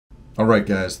Alright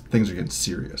guys, things are getting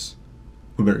serious.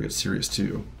 We better get serious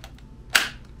too.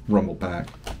 Rumble pack.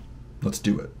 Let's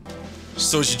do it.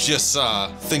 So as you just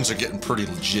saw, things are getting pretty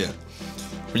legit.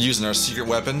 We're using our secret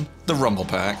weapon, the Rumble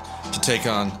Pack, to take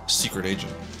on Secret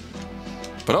Agent.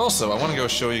 But also, I want to go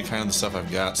show you kind of the stuff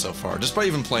I've got so far, just by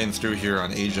even playing through here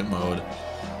on Agent mode.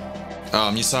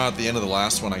 You saw at the end of the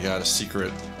last one I got a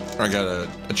secret, or I got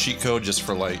a cheat code just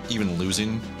for like even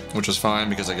losing, which was fine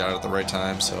because I got it at the right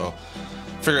time, so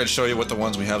I figured I'd show you what the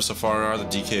ones we have so far are. The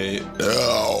DK...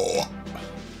 Oh!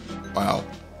 Wow.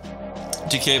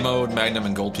 DK mode, Magnum,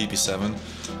 and Gold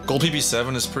PP7. Gold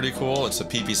PP7 is pretty cool. It's a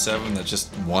PP7 that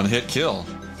just one-hit kill.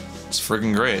 It's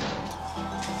friggin' great.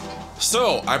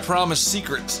 So, I promised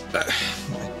secrets.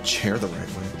 Chair the right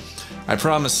way. I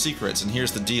promised secrets, and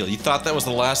here's the deal. You thought that was the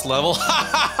last level?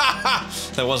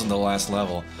 That wasn't the last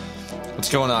level. What's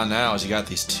going on now is you got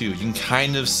these two. You can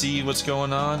kind of see what's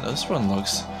going on. Oh, this one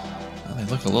looks... Oh, they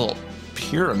look a little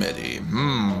pyramid-y.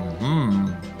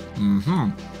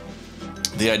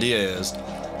 The idea is,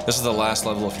 this is the last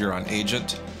level if you're on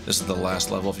Agent. This is the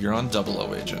last level if you're on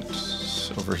 00 Agent.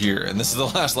 Over here. And this is the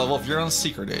last level if you're on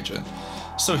Secret Agent.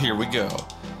 So here we go.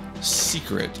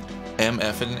 Secret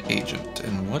MF and Agent.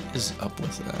 And what is up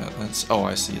with that? That's... Oh,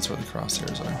 I see. It's where the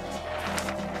crosshairs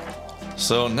are.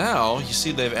 So now, you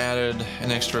see they've added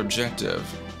an extra objective.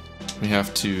 We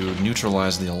have to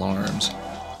neutralize the alarms.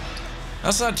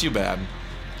 That's not too bad.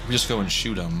 We just go and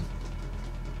shoot them.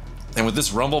 And with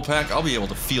this Rumble Pack, I'll be able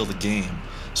to feel the game.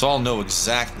 So I'll know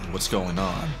exactly what's going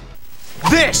on.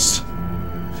 This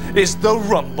is the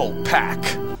Rumble Pack.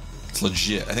 It's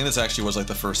legit. I think this actually was like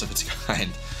the first of its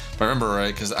kind. If I remember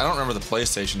right, because I don't remember the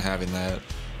PlayStation having that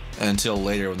until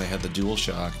later when they had the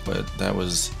DualShock, but that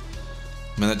was...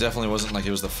 I mean, that definitely wasn't like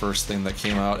it was the first thing that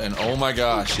came out, and oh my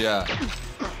gosh, yeah.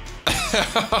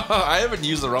 I haven't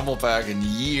used the Rumble Pack in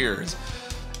years.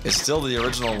 It's still the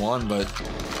original one, but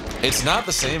it's not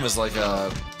the same as like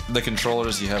the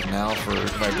controllers you have now for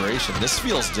vibration. This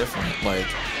feels different. Like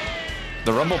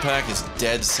the Rumble Pack is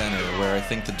dead center, where I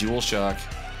think the DualShock,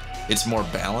 it's more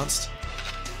balanced.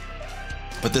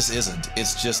 But this isn't.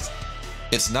 It's just,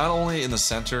 it's not only in the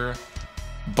center,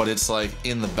 but it's like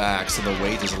in the back, so the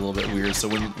weight is a little bit weird. So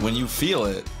when you feel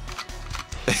it,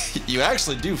 you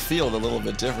actually do feel it a little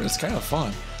bit different. It's kind of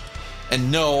fun. And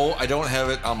no, I don't have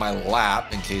it on my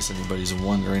lap, in case anybody's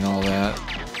wondering all that.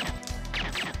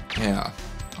 Yeah,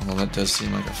 although that does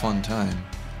seem like a fun time.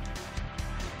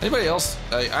 Anybody else?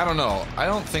 I don't know. I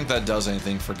don't think that does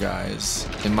anything for guys.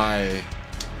 In my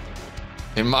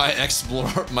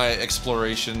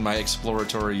exploration, my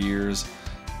exploratory years,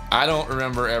 I don't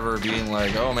remember ever being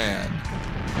like, oh man,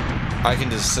 I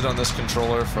can just sit on this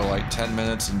controller for like 10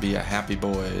 minutes and be a happy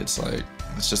boy. It's like,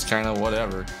 it's just kind of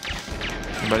whatever.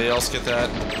 Anybody else get that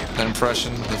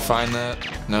impression? They find that?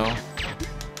 No?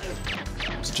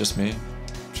 Is it just me?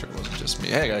 I'm sure it wasn't just me.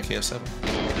 Hey, I got a KF7.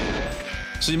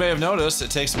 So you may have noticed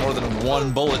it takes more than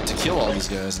one bullet to kill all these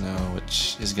guys now,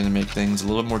 which is going to make things a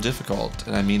little bit more difficult.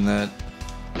 And I mean that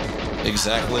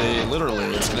exactly,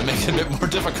 literally. It's going to make it a bit more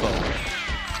difficult.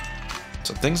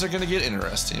 So things are going to get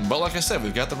interesting. But like I said,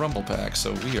 we've got the Rumble Pack,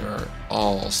 so we are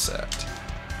all set.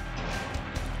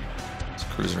 Let's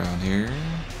cruise around here.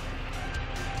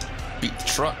 Beat the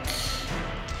truck.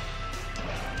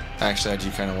 Actually, I do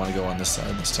kind of want to go on this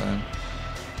side this time.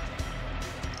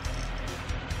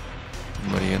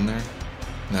 Anybody in there?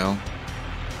 No.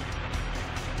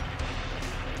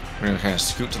 We're gonna kind of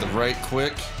scoot to the right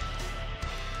quick.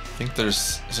 I think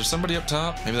is there somebody up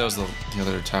top? Maybe that was the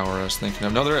other tower I was thinking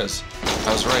of. No, there is.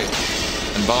 I was right.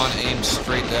 And Bond aimed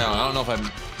straight down. I don't know if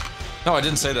I'm... No, I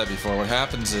didn't say that before. What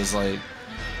happens is, like,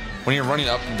 when you're running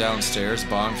up and down stairs,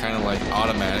 Bond kind of like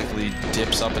automatically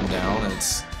dips up and down, and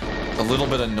it's a little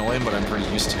bit annoying, but I'm pretty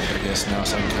used to it, I guess, now,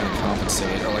 so I can kind of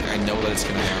compensate, or like I know that it's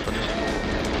gonna happen.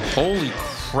 Holy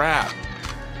crap!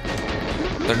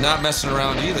 They're not messing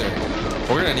around either.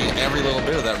 We're gonna need every little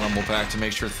bit of that Rumble Pack to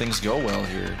make sure things go well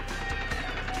here.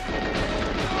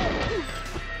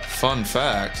 Fun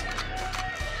fact,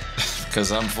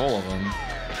 because I'm full of them.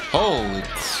 Holy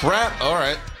crap! All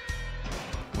right,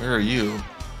 where are you?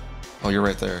 Oh, you're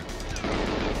right there.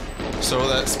 So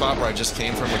that spot where I just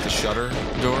came from with the shutter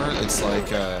door, it's like,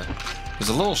 there's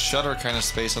a little shutter kind of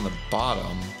space on the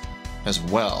bottom as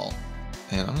well.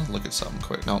 And I'm gonna look at something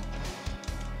quick. Nope.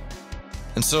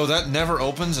 And so that never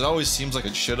opens. It always seems like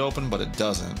it should open, but it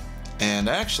doesn't. And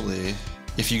actually,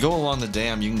 if you go along the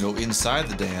dam, you can go inside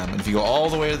the dam. And if you go all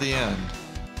the way to the end,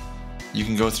 you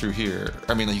can go through here.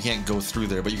 I mean, you can't go through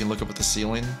there, but you can look up at the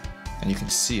ceiling and you can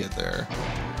see it there.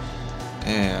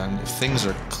 And if things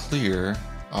are clear,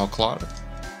 all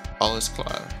is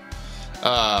clear.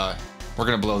 We're we're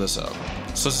gonna blow this up.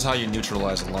 So this is how you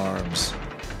neutralize alarms.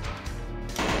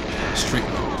 Street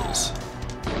rules.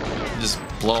 Just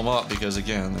blow them up because,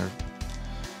 again, they're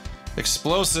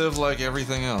explosive like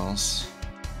everything else.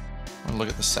 I want to look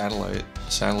at the satellite. The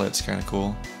satellite's kind of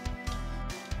cool.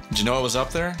 Did you know it was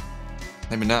up there?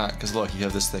 Maybe not, because look, you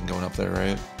have this thing going up there,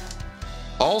 right?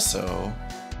 Also,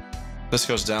 this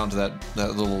goes down to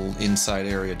that little inside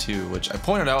area too, which I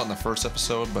pointed out in the first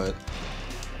episode, but,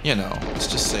 you know, let's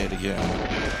just say it again.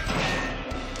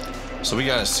 So we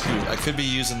gotta scoot. I could be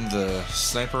using the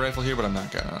sniper rifle here, but I'm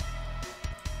not gonna.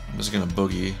 I'm just gonna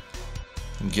boogie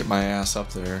and get my ass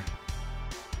up there.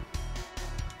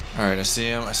 Alright, I see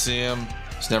him, I see him.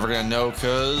 He's never gonna know,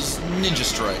 cause ninja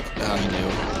strike. Ah, he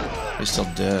knew. He's still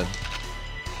dead.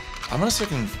 I'm gonna see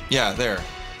if I can, yeah, there.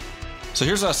 So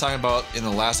here's what I was talking about in the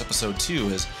last episode too,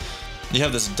 is you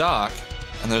have this dock,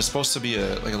 and there's supposed to be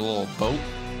like a little boat,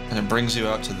 and it brings you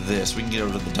out to this. We can get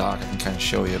over to the dock, I can kind of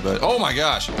show you, but oh my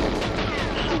gosh!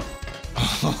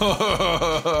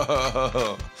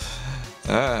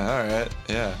 Alright,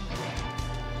 yeah.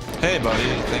 Hey buddy,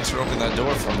 thanks for opening that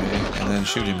door for me, and then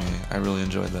shooting me. I really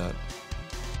enjoyed that.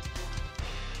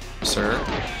 Sir?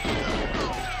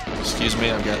 Excuse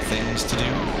me, I've got things to do.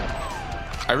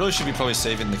 I really should be probably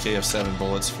saving the KF7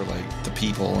 bullets for like the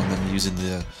people, and then using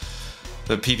the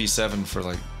PV7 for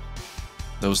like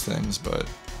those things, but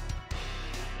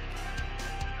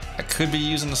I could be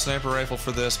using the sniper rifle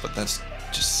for this, but that's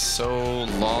just so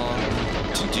long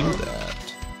to do that.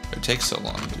 It takes so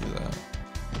long to do that.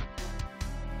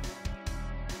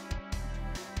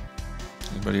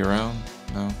 Anybody around?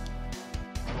 No?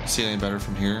 See it any better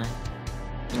from here?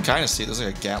 You can kind of see it. There's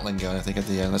like a Gatling gun, I think, at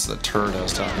the end. That's the turret I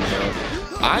was talking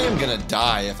about. I am gonna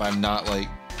die if I'm not, like,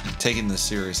 taking this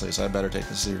seriously, so I better take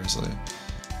this seriously.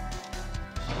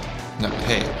 No,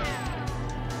 hey.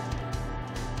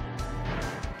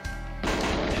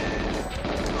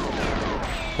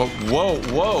 Whoa, whoa,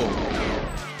 whoa!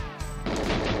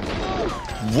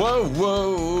 Whoa,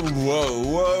 whoa, whoa,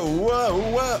 whoa,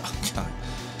 whoa, whoa! God.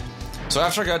 So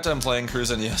after I got done playing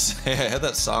Cruising USA, I had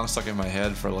that song stuck in my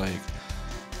head for like,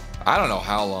 I don't know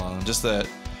how long, just that,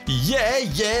 yeah,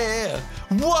 yeah,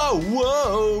 whoa,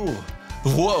 whoa,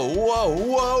 whoa, whoa,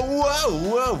 whoa,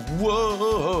 whoa, whoa,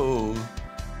 whoa.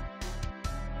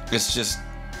 It's just,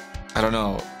 I don't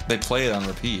know, they play it on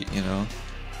repeat, you know?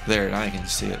 There, now you can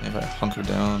see it. If I hunker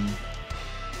down.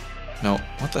 No,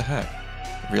 what the heck?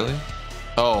 Really?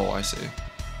 Oh, I see.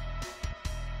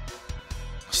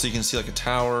 So you can see like a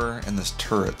tower and this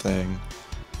turret thing.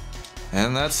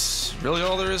 And that's really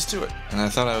all there is to it. And I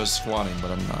thought I was squatting, but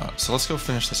I'm not. So let's go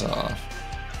finish this off.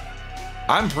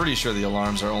 I'm pretty sure the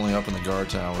alarms are only up in the guard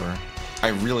tower. I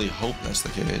really hope that's the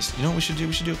case. You know what we should do?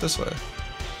 We should do it this way.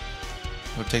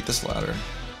 We'll take this ladder.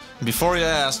 Before you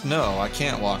ask, no, I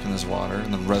can't walk in this water.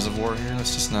 In the reservoir here,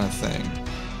 that's just not a thing.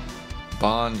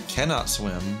 Bond cannot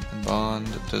swim, and Bond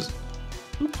does...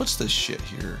 Who puts this shit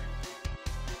here?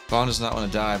 Bond does not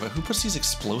want to die, but who puts these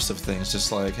explosive things?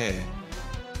 Just like, hey,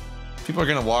 people are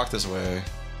gonna walk this way.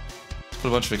 Let's put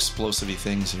a bunch of explosive-y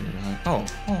things here. Like, oh,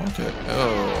 okay.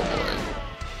 Oh,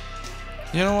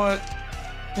 boy. You know what?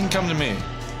 You can come to me.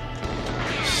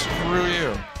 Screw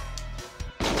you.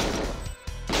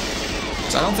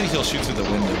 So I don't think he'll shoot through the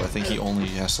window. I think he only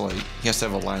has to, like, he has to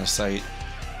have a line of sight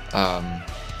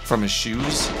from his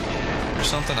shoes or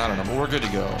something. I don't know, but we're good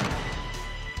to go.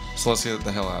 So let's get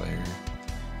the hell out of here.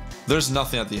 There's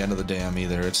nothing at the end of the dam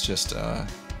either. It's just a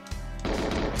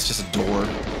door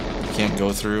you can't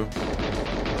go through.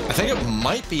 I think it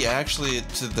might be actually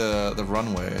to the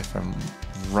runway if I'm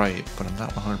right, but I'm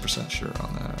not 100% sure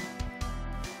on that.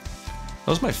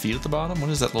 Those my feet at the bottom? What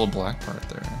is that little black part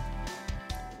there?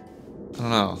 I don't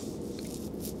know.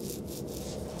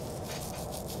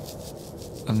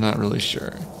 I'm not really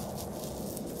sure.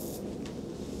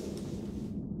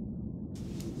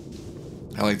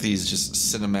 I like these just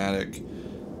cinematic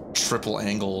triple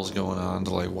angles going on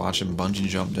to like watch him bungee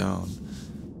jump down.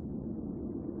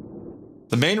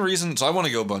 The main reason, so I want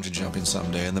to go bungee jumping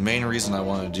someday, and the main reason I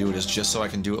want to do it is just so I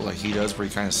can do it like he does, where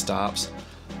he kind of stops,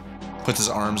 puts his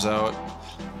arms out,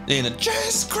 in a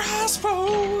Jesus Christ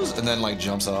pose, and then like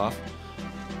jumps off.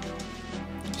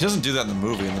 He doesn't do that in the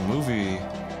movie. In the movie,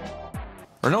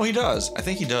 or no, he does. I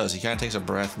think he does. He kind of takes a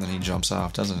breath and then he jumps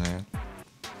off, doesn't he?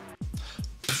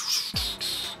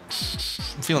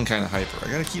 I'm feeling kind of hyper.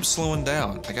 I gotta keep slowing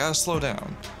down. I gotta slow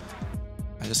down.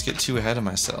 I just get too ahead of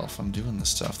myself. I'm doing this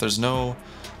stuff.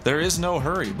 There is no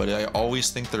hurry, but I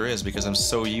always think there is because I'm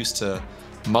so used to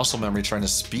muscle memory trying to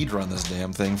speed run this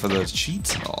damn thing for the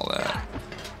cheats and all that.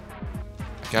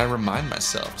 I gotta remind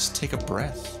myself, just take a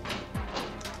breath.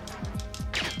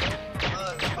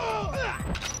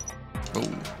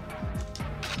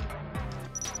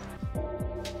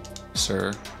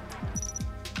 sir.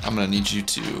 I'm gonna need you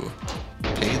to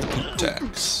pay the poop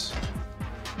tax.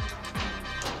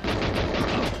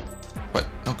 What?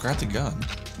 No, grab the gun.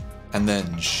 And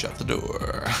then shut the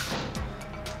door.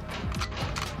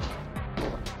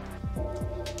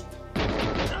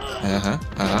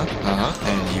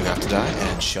 And you have to die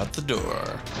and shut the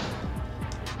door.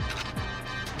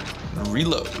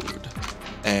 Reload.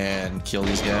 And kill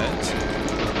these guys.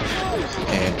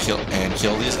 And kill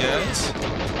these guys.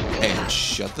 And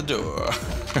shut the door.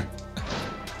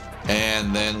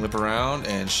 And then whip around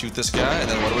and shoot this guy. And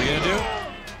then what are we gonna do?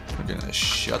 We're gonna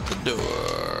shut the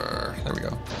door. There we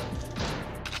go.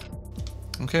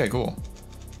 Okay, cool.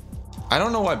 I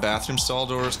don't know why bathroom stall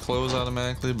doors close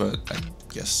automatically, but I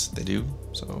guess they do,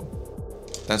 so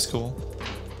that's cool.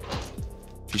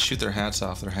 If you shoot their hats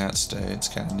off, their hats stay. It's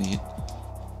kind of neat.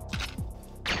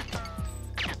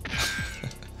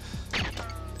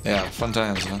 Yeah, fun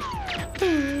times, huh?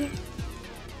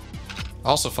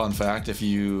 Also, fun fact, if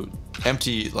you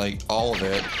empty, like, all of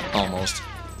it, almost,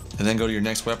 and then go to your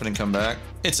next weapon and come back,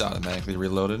 it's automatically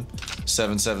reloaded.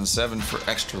 777 for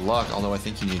extra luck, although I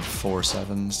think you need 4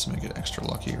 sevens to make it extra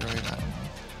lucky, right? I don't know.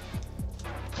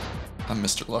 I'm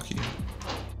Mr. Lucky.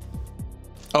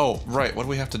 Oh, right, what do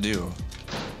we have to do?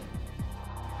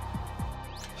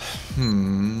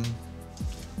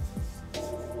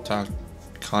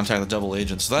 Contact the double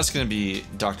agent. So that's going to be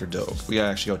Dr. Doak. We gotta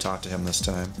actually go talk to him this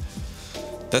time.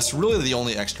 That's really the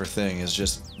only extra thing, is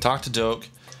just talk to Doak,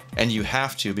 and you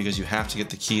have to, because you have to get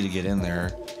the key to get in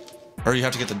there. Or you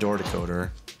have to get the door decoder,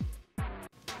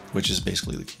 which is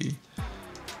basically the key.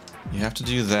 You have to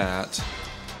do that.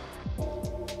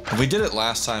 We did it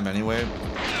last time anyway.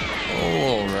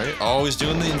 Oh, right. Always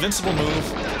doing the invincible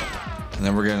move. And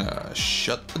then we're gonna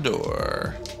shut the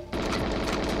door.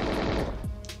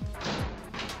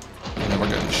 And then we're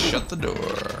gonna shut the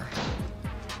door.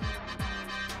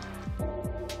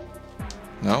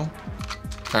 No?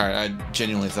 Alright, I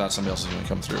genuinely thought somebody else was gonna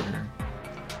come through here.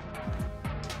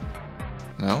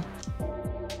 No?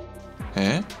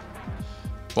 Eh?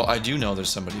 Well, I do know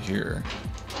there's somebody here.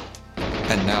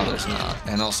 And now there's not.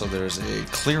 And also there's a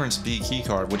clearance B key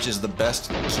card, which is the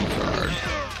best key card.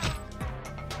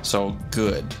 So,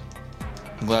 good.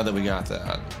 I'm glad that we got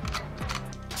that.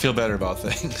 I feel better about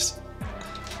things.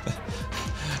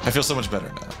 I feel so much better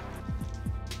now.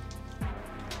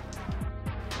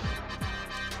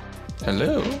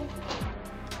 Hello?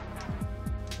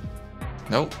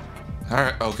 Nope.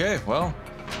 Alright, okay, well.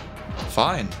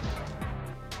 Fine.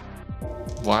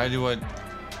 Why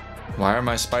are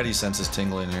my spidey senses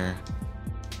tingling here?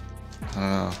 I don't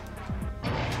know.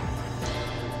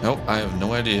 Nope, I have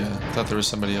no idea. I thought there was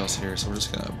somebody else here, so we're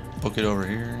just gonna book it over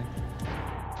here.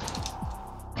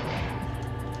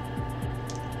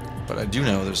 But I do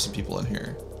know there's some people in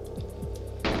here.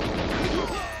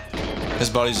 His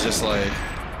body's just like,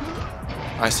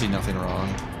 I see nothing wrong.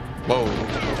 Whoa.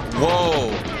 Whoa!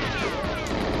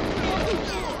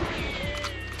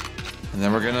 And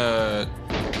then we're gonna...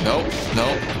 Nope,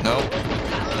 nope, nope.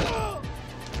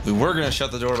 We were gonna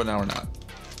shut the door, but now we're not.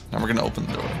 Now we're gonna open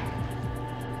the door.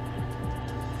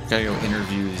 Gotta go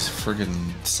interview these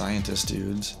friggin' scientist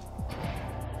dudes.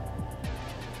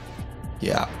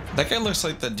 Yeah, that guy looks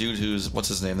like that dude who's, what's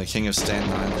his name? The King of Staten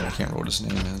Island. I can't remember what his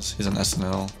name is. He's on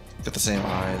SNL. Got the same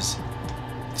eyes.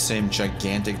 The same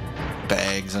gigantic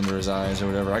bags under his eyes or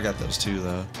whatever. I got those too,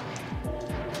 though.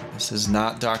 This is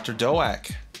not Dr.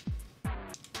 Doak.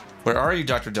 Where are you,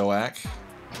 Dr. Doak?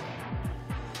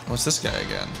 What's this guy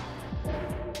again?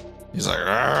 He's like,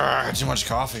 I had too much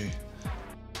coffee.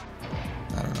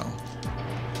 I don't know.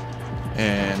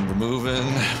 And we're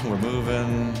moving. We're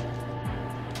moving.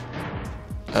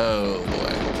 Oh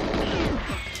boy.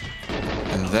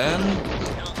 And then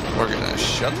we're gonna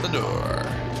shut the door.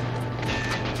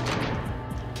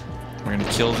 We're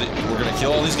gonna kill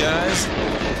all these guys.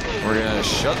 We're gonna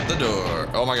shut the door.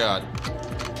 Oh my god.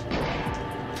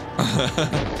 I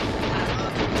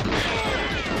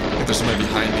think there's somebody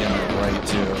behind me on my right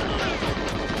too.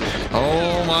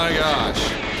 Oh my gosh.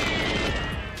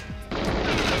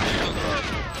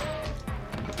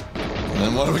 And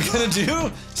then what are we gonna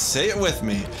do? Say it with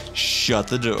me. Shut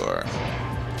the door.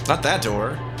 Not that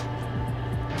door.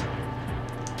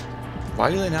 Why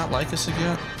do they not like us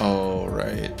again? Oh,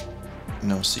 right.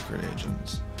 No secret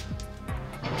agents.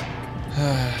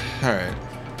 Alright.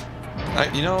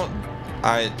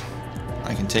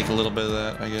 I can take a little bit of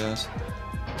that, I guess.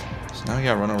 So now we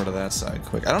gotta run over to that side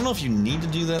quick. I don't know if you need to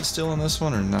do that still in this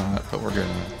one or not, but we're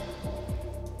gonna.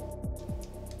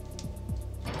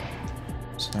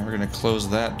 So now we're gonna close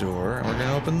that door, and we're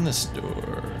gonna open this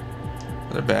door.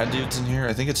 Are there bad dudes in here?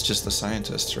 I think it's just the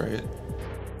scientists, right?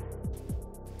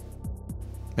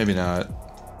 Maybe not.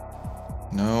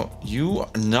 No,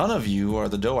 none of you are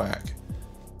the Doak.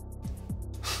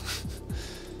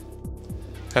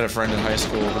 Had a friend in high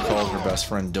school who called her best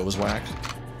friend Dozewhack.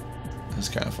 It's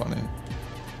kind of funny.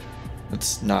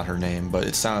 It's not her name, but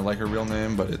it sounded like her real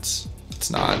name, but it's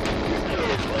not.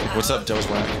 Like, what's up,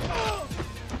 Dozewhack?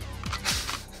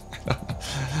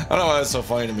 I don't know why that's so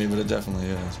funny to me, but it definitely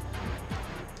is.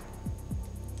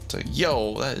 It's like,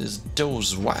 yo, that is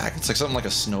Dozewhack. It's like something like a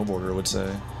snowboarder would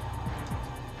say.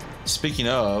 Speaking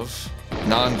of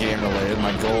non-game related,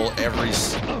 my goal every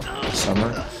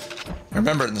summer, I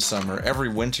remember it in the summer, every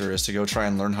winter is to go try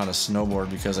and learn how to snowboard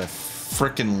because I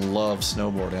freaking love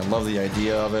snowboarding. I love the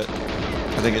idea of it.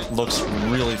 I think it looks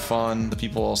really fun. The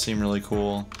people all seem really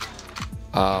cool.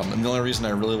 And the only reason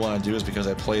I really want to do is because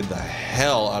I played the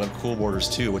hell out of Cool Borders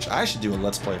 2, which I should do a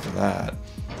Let's Play for that.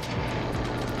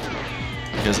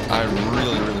 Because I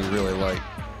really like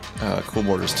Cool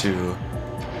Borders 2,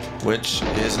 which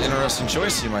is an interesting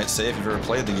choice, you might say, if you've ever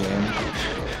played the game.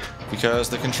 Because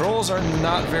the controls are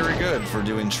not very good for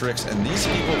doing tricks, and these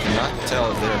people cannot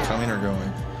tell if they are coming or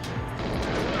going.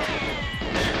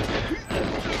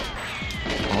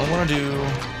 All I want to do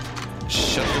is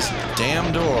shut this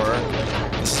damn door.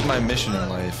 This is my mission in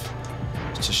life.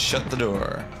 Is to shut the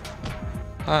door.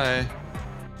 Hi.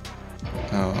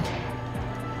 Oh.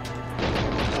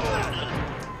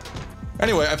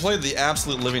 Anyway, I played the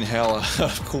absolute living hell out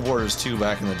of Cool Borders 2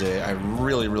 back in the day. I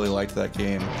really liked that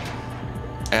game.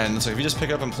 And it's like, if you just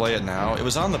pick up and play it now, it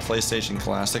was on the PlayStation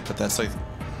Classic, but that's like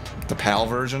the PAL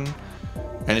version.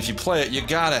 And if you play it, you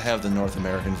gotta have the North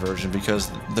American version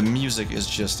because the music is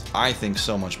just, I think,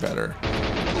 so much better.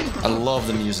 I love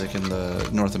the music in the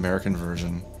North American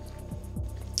version.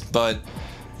 But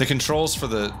the controls for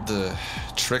the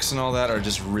tricks and all that are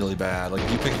just really bad. Like,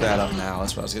 if you pick that up now,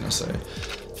 that's what I was gonna say.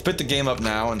 If you pick the game up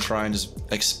now and try and just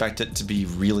expect it to be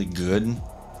really good,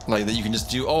 like that you can just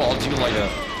do, oh, I'll do like a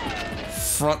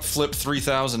front flip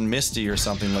 3000 Misty or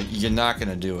something, like, you're not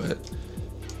gonna do it.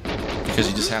 Because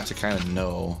you just have to kind of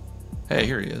know. Hey,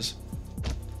 here he is.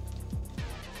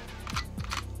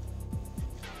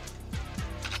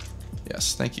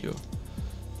 Yes, thank you.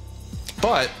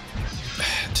 But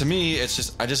to me, it's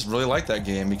just, I just really like that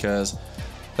game because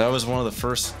that was one of the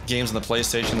first games on the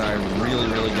PlayStation that I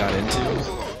really got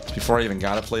into before I even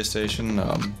got a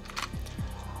PlayStation.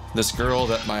 This girl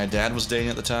that my dad was dating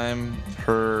at the time,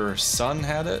 her son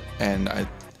had it, and I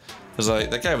was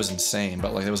like, that guy was insane,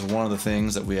 but like, it was one of the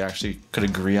things that we actually could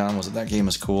agree on was that game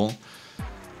was cool.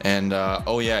 And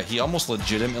oh yeah, he almost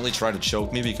legitimately tried to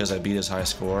choke me because I beat his high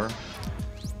score.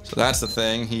 So that's the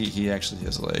thing, he actually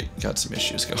has like got some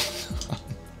issues going on.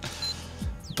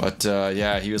 But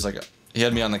yeah, he was like, he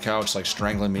had me on the couch like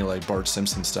strangling me like Bart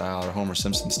Simpson style or Homer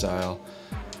Simpson style.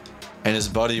 And his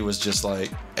buddy was just like,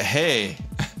 hey,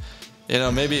 you know,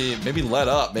 maybe let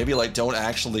up, maybe like don't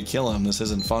actually kill him, this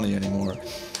isn't funny anymore.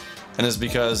 And it's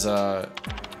because yeah,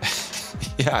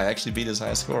 I actually beat his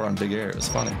high score on Big Air. It was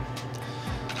funny.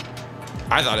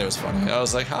 I thought it was funny. I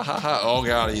was like, ha ha ha, oh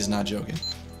god, he's not joking.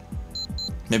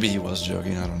 Maybe he was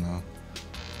joking, I don't know.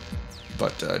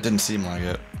 But it didn't seem like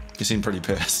it. He seemed pretty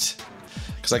pissed.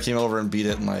 Because I came over and beat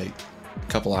it in like a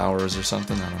couple hours or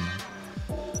something, I don't know.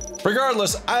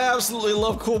 Regardless, I absolutely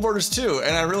love Cool Borders 2,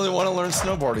 and I really want to learn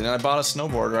snowboarding. And I bought a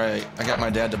snowboard, right? I got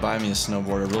my dad to buy me a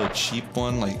snowboard, a really cheap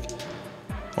one, like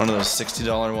one of those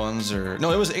 $60 ones, or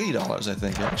no, it was $80, I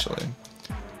think, actually,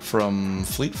 from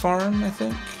Fleet Farm, I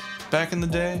think, back in the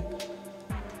day.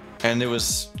 And it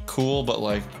was cool, but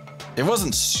like, it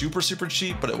wasn't super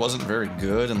cheap, but it wasn't very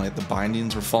good, and like the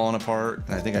bindings were falling apart,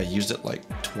 and I think I used it like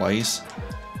twice.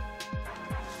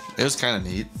 It was kind of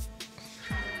neat.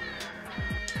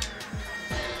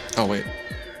 Oh, wait.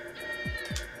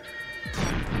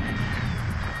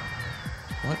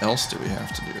 What else do we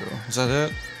have to do? Is that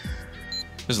it?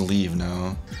 Just leave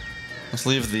now. Let's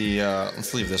leave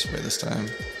this way this time.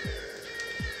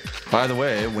 By the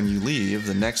way, when you leave,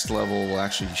 the next level will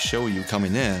actually show you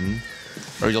coming in,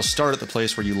 or you'll start at the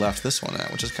place where you left this one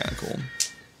at, which is kind of cool.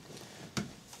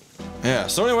 Yeah,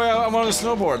 so anyway, I'm on a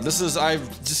snowboard. I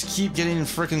just keep getting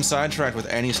freaking sidetracked with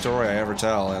any story I ever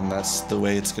tell, and that's the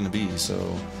way it's gonna be,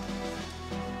 so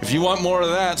if you want more of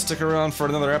that, stick around for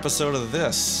another episode of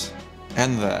this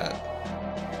and that.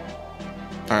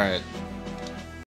 Alright,